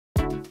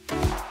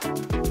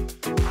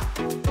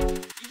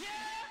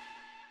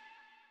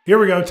Here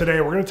we go.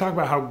 Today we're going to talk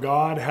about how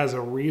God has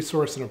a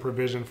resource and a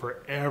provision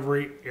for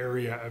every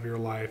area of your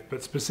life.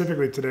 But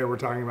specifically today we're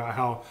talking about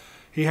how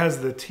he has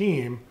the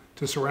team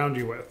to surround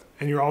you with.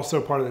 And you're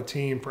also part of the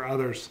team for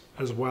others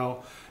as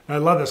well. And I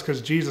love this because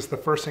Jesus, the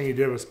first thing he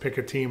did was pick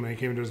a team when he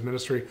came into his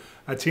ministry,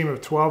 a team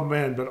of 12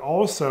 men, but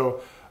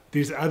also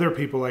these other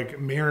people like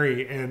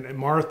Mary and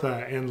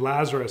Martha and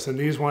Lazarus and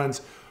these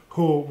ones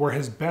who were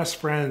his best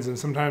friends. And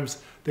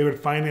sometimes they would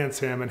finance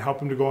him and help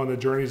him to go on the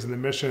journeys and the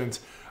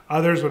missions.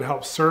 Others would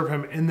help serve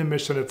him in the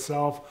mission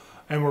itself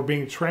and were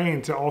being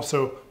trained to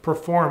also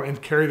perform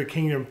and carry the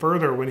kingdom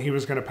further when he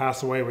was going to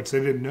pass away, which they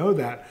didn't know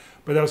that,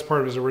 but that was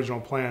part of his original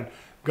plan.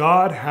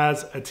 God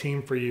has a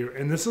team for you.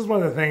 And this is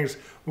one of the things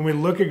when we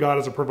look at God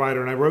as a provider,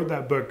 and I wrote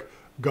that book,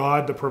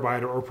 God the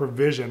Provider, or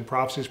Provision,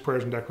 Prophecies,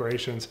 Prayers, and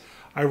Declarations.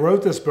 I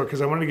wrote this book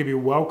because I wanted to give you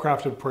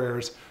well-crafted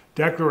prayers,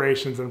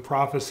 declarations, and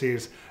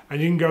prophecies. And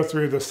you can go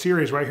through the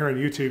series right here on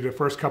YouTube, the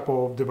first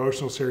couple of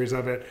devotional series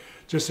of it,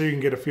 just so you can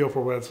get a feel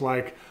for what it's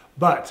like.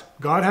 But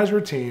God has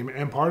your team,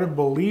 and part of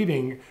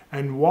believing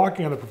and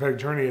walking on the prophetic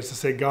journey is to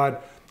say,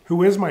 God,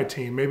 who is my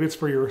team? Maybe it's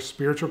for your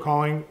spiritual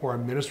calling or a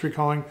ministry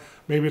calling.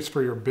 Maybe it's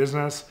for your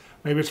business.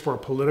 Maybe it's for a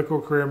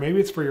political career. Maybe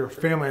it's for your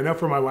family. I know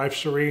for my wife,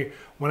 Cherie,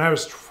 when I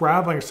was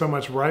traveling so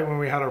much right when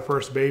we had our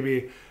first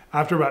baby,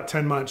 after about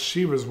 10 months,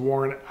 she was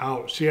worn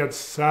out. She had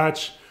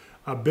such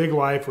a big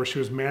life where she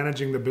was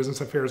managing the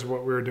business affairs of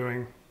what we were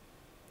doing,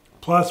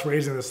 plus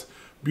raising this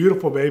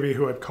beautiful baby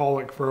who had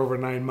colic for over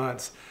 9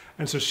 months.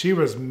 And so she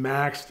was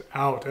maxed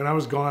out. And I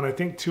was gone, I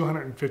think,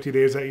 250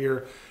 days that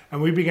year.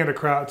 And we began to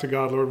cry out to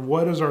God, Lord,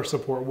 what is our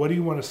support? What do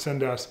you want to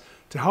send us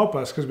to help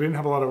us? Because we didn't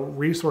have a lot of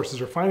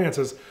resources or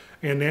finances.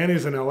 And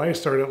nannies in LA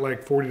started at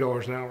like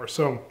 $40 an hour.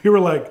 So we were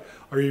like,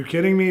 are you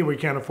kidding me? We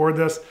can't afford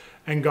this.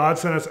 And God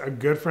sent us a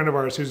good friend of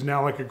ours who's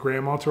now like a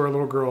grandma to our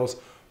little girls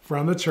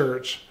from the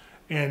church.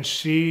 And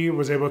she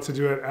was able to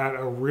do it at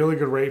a really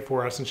good rate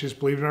for us. And she's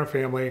believed in our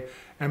family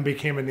and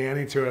became a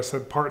nanny to us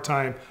at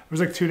part-time. It was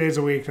like 2 days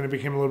a week, and it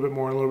became a little bit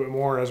more and a little bit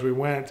more as we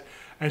went.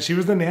 And she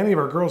was the nanny of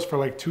our girls for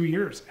like 2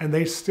 years. And we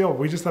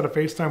just had a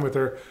FaceTime with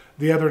her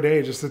the other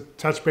day just to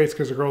touch base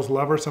because the girls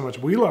love her so much.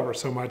 We love her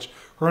so much.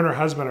 Her and her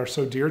husband are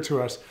so dear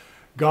to us.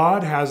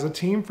 God has a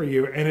team for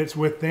you, and it's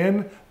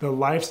within the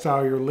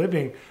lifestyle you're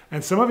living.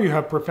 And some of you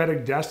have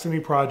prophetic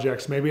destiny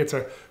projects. Maybe it's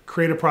a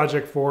creative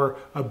project for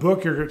a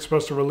book you're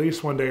supposed to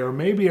release one day, or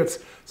maybe it's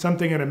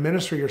something in a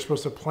ministry you're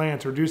supposed to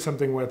plant or do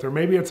something with, or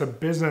maybe it's a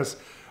business.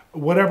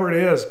 Whatever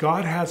it is,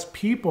 God has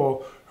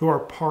people who are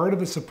part of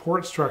the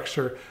support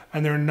structure,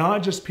 and they're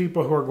not just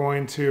people who are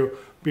going to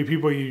be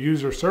people you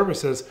use their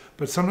services,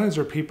 but sometimes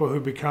they're people who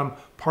become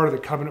part of the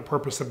covenant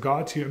purpose of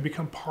God to you and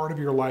become part of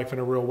your life in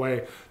a real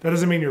way. That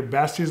doesn't mean you're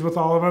besties with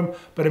all of them,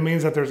 but it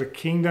means that there's a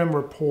kingdom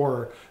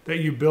rapport that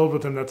you build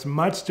with them that's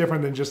much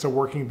different than just a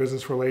working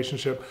business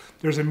relationship.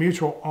 There's a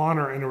mutual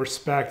honor and a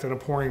respect and a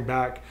pouring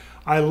back.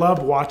 I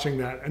love watching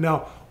that. And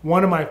now,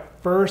 one of my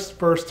first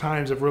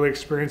times of really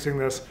experiencing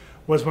this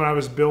was when I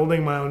was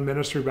building my own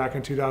ministry back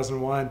in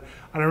 2001. And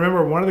I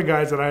remember one of the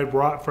guys that I had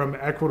brought from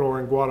Ecuador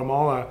and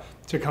Guatemala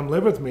to come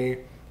live with me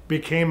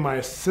became my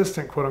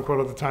assistant, quote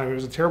unquote, at the time. He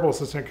was a terrible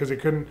assistant because he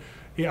couldn't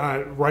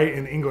write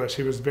in English.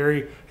 He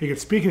could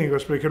speak in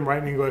English, but he couldn't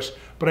write in English.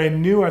 But I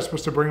knew I was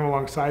supposed to bring him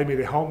alongside me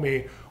to help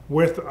me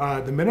with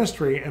the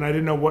ministry, and I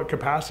didn't know what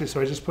capacity, so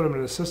I just put him in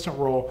an assistant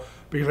role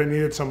because I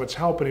needed so much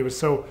help, and he was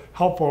so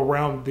helpful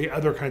around the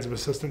other kinds of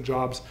assistant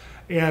jobs.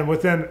 And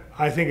within,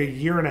 I think, a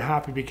year and a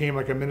half, he became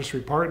like a ministry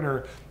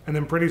partner, and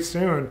then pretty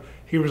soon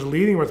he was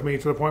leading with me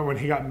to the point when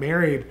he got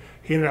married.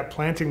 He ended up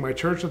planting my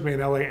church with me in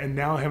LA, and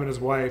now him and his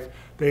wife,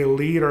 they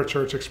lead our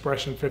church,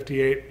 Expression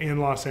 58, in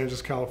Los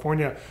Angeles,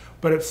 California.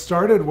 But it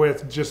started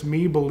with just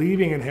me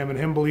believing in him and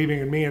him believing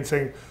in me and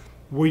saying,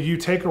 will you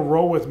take a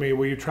role with me?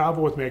 Will you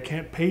travel with me? I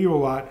can't pay you a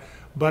lot,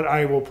 but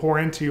I will pour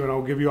into you and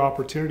I'll give you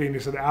opportunity. And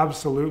he said,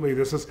 absolutely.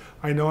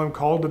 I know I'm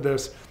called to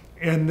this.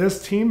 And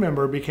this team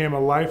member became a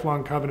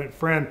lifelong covenant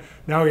friend.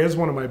 Now he is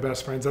one of my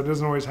best friends. That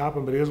doesn't always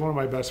happen, but he is one of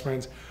my best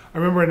friends. I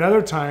remember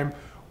another time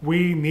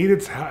we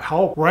needed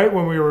help right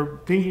when we were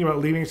thinking about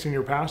leaving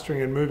senior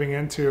pastoring and moving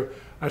into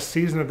a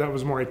season that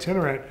was more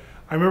itinerant.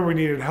 I remember we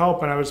needed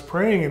help, and I was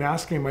praying and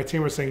asking. My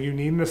team was saying, you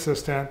need an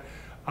assistant.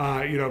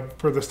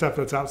 For the stuff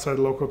that's outside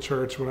the local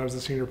church when I was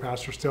the senior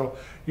pastor still,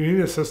 you need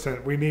an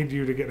assistant. We need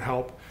you to get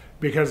help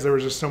because there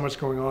was just so much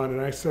going on. And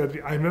I said,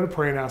 I'm going to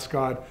pray and ask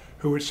God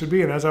who it should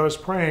be. And as I was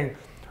praying,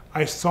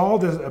 I saw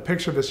a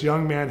picture of this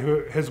young man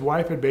who his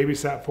wife had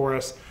babysat for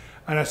us.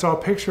 And I saw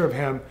a picture of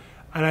him.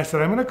 And I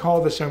said, I'm going to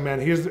call this young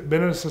man. He has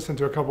been an assistant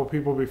to a couple of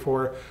people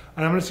before.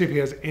 And I'm going to see if he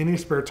has any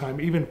spare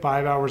time, even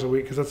 5 hours a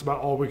week, because that's about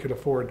all we could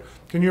afford.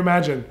 Can you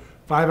imagine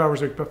 5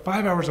 hours a week? But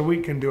 5 hours a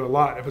week can do a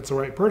lot if it's the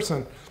right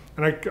person.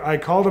 And I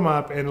called him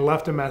up and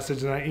left a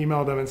message, and I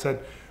emailed him and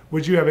said,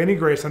 would you have any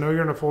grace? I know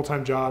you're in a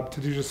full-time job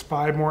to do just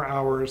 5 more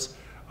hours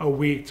a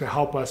week to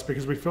help us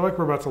because we feel like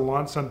we're about to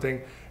launch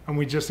something and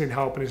we just need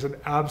help. And he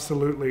said,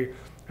 absolutely.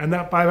 And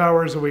that 5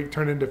 hours a week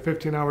turned into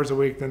 15 hours a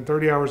week, then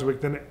 30 hours a week.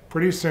 Then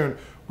pretty soon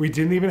we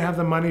didn't even have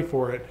the money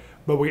for it,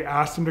 but we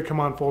asked him to come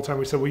on full time.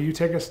 We said, will you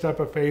take a step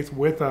of faith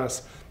with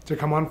us to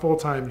come on full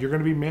time? You're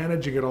going to be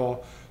managing it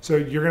all. So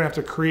you're going to have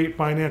to create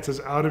finances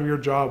out of your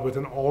job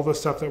within all the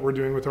stuff that we're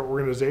doing with our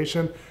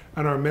organization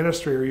and our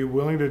ministry. Are you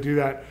willing to do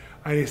that?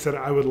 And he said,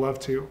 I would love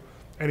to.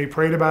 And he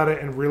prayed about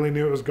it and really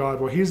knew it was God.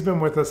 Well, he's been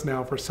with us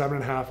now for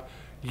 7.5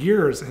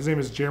 years. His name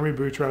is Jeremy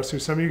Boutros, who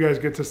some of you guys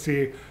get to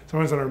see.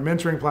 Someone's on our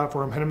mentoring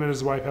platform. Him and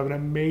his wife have an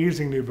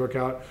amazing new book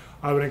out.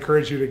 I would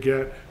encourage you to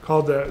get,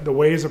 called The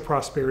Ways of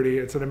Prosperity.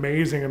 It's an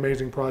amazing,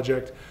 amazing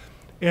project.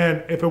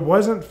 And if it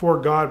wasn't for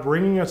God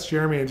bringing us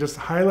Jeremy and just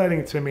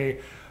highlighting to me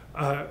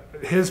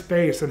his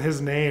face and his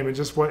name and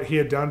just what he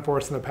had done for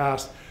us in the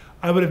past,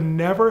 I would have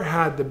never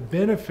had the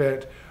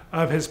benefit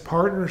of his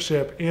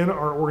partnership in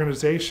our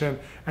organization.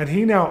 And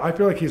he now, I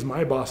feel like he's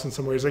my boss in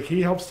some ways. Like,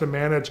 he helps to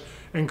manage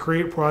and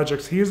create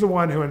projects. He's the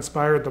one who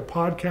inspired the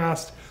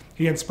podcast.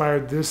 He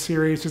inspired this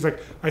series. He's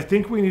like, I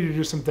think we need to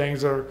do some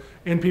things that are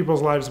in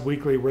people's lives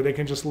weekly where they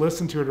can just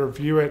listen to it or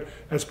view it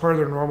as part of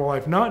their normal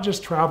life, not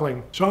just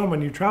traveling. Shawn,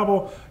 when you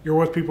travel, you're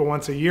with people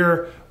once a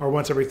year or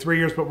once every 3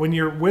 years, but when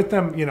you're with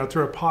them, you know,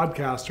 through a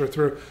podcast or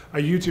through a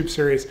YouTube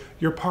series,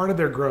 you're part of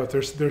their growth,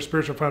 their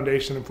spiritual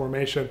foundation and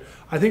formation.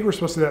 I think we're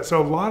supposed to do that.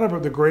 So a lot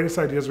of the greatest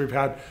ideas we've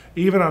had,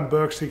 even on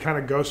books, he kind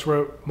of ghost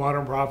wrote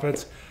Modern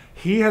Prophets,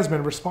 he has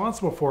been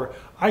responsible for.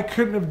 I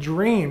couldn't have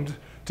dreamed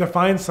to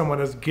find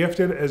someone as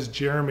gifted as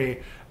Jeremy,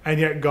 and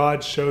yet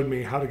God showed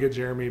me how to get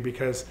Jeremy,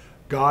 because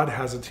God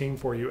has a team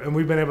for you. And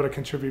we've been able to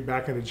contribute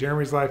back into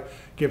Jeremy's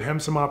life, give him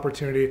some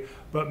opportunity,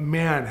 but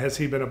man, has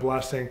he been a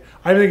blessing.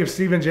 I think of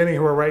Steve and Jenny,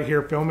 who are right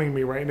here filming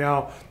me right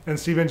now, and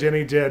Steve and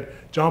Jenny did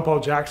John Paul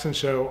Jackson's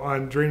show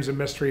on Dreams and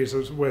Mysteries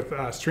with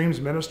Streams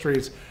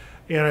Ministries.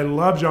 And I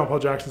love John Paul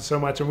Jackson so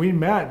much. And we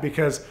met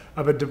because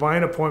of a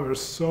divine appointment. It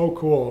was so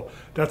cool.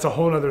 That's a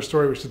whole other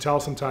story we should tell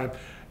sometime.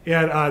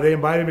 And they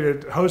invited me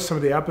to host some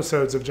of the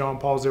episodes of John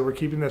Paul's. They were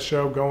keeping the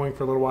show going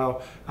for a little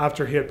while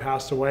after he had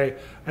passed away.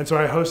 And so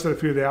I hosted a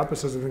few of the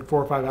episodes, I think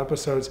 4 or 5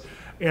 episodes.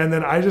 And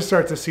then I just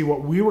started to see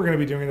what we were going to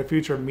be doing in the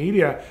future of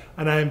media.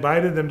 And I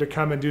invited them to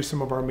come and do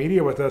some of our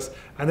media with us.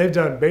 And they've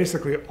done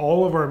basically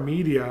all of our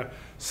media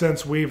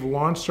since we've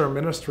launched our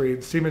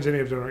ministry. Steve and Jenny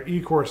have done our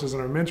e-courses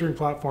and our mentoring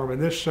platform and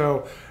this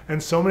show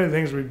and so many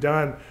things we've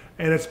done.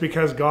 And it's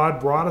because God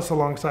brought us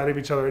alongside of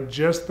each other at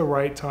just the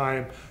right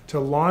time to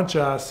launch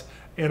us.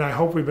 And I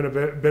hope we've been a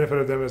benefit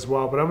of them as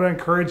well. But I'm going to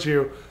encourage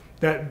you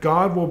that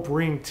God will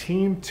bring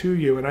team to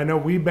you. And I know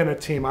we've been a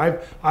team.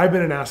 I've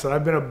been an asset.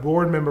 I've been a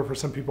board member for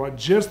some people at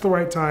just the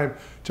right time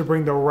to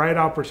bring the right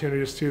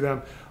opportunities to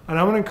them. And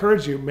I want to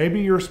encourage you,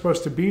 maybe you're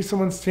supposed to be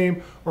someone's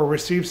team or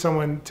receive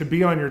someone to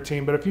be on your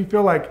team. But if you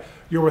feel like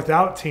you're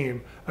without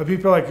team, if you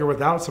feel like you're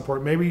without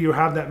support, maybe you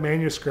have that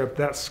manuscript,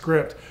 that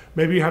script,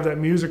 maybe you have that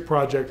music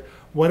project,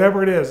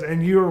 whatever it is,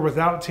 and you are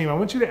without team, I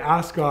want you to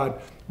ask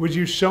God, would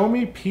you show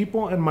me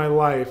people in my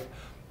life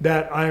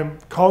that I am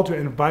called to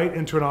invite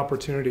into an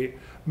opportunity?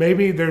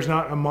 Maybe there's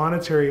not a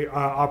monetary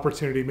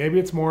opportunity. Maybe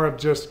it's more of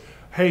just,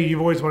 hey, you've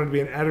always wanted to be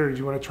an editor. Do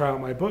you want to try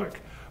out my book?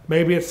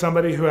 Maybe it's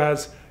somebody who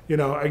has, you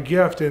know, a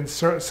gift in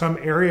some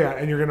area,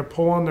 and you're going to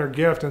pull on their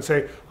gift and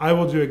say, I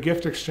will do a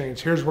gift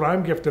exchange. Here's what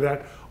I'm gifted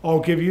at. I'll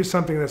give you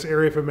something in this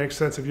area if it makes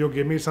sense, if you'll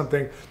give me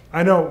something.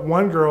 I know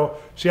one girl,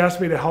 she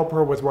asked me to help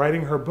her with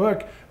writing her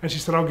book, and she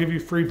said, I'll give you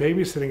free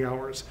babysitting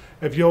hours.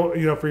 If you'll,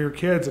 you know, for your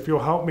kids, if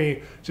you'll help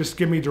me, just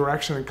give me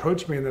direction and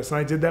coach me in this. And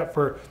I did that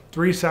for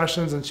 3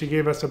 sessions, and she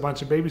gave us a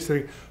bunch of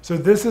babysitting. So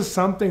this is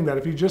something that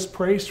if you just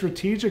pray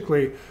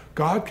strategically,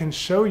 God can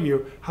show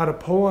you how to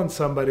pull on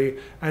somebody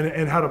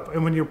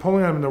and when you're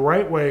pulling on them in the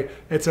right way,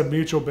 it's a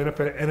mutual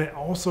benefit, and it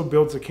also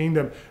builds a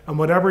kingdom. And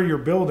whatever you're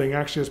building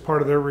actually is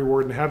part of their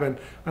reward in heaven.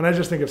 And I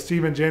just think of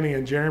Steve and Jenny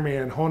and Jeremy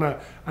and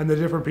Hona and the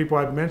different people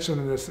I've mentioned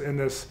in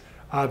this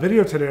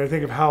video today. I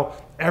think of how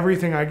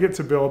everything I get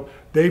to build,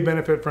 they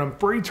benefit from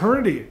for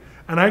eternity.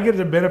 And I get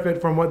to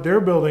benefit from what they're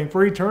building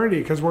for eternity,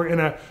 because we're in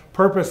a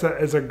purpose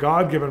that is a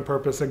God-given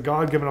purpose, a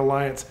God-given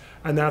alliance,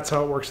 and that's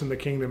how it works in the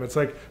kingdom. It's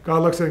like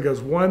God looks at it and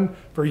goes, one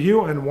for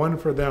you and one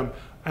for them.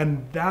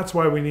 And that's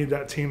why we need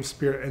that team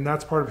spirit. And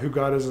that's part of who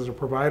God is as a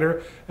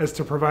provider, is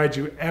to provide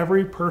you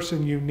every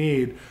person you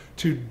need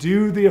to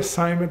do the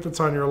assignment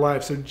that's on your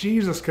life, so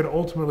Jesus can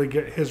ultimately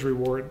get his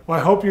reward. Well,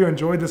 I hope you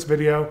enjoyed this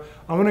video.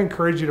 I want to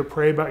encourage you to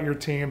pray about your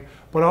team,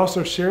 but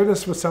also share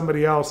this with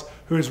somebody else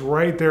who is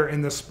right there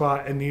in this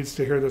spot and needs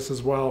to hear this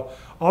as well.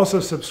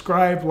 Also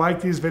subscribe, like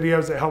these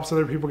videos. It helps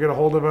other people get a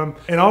hold of them.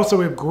 And also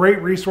we have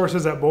great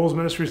resources at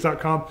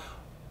bolzministries.com.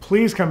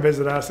 Please come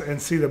visit us and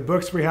see the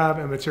books we have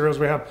and materials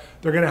we have.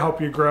 They're going to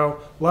help you grow.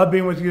 Love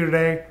being with you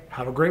today.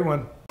 Have a great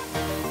one.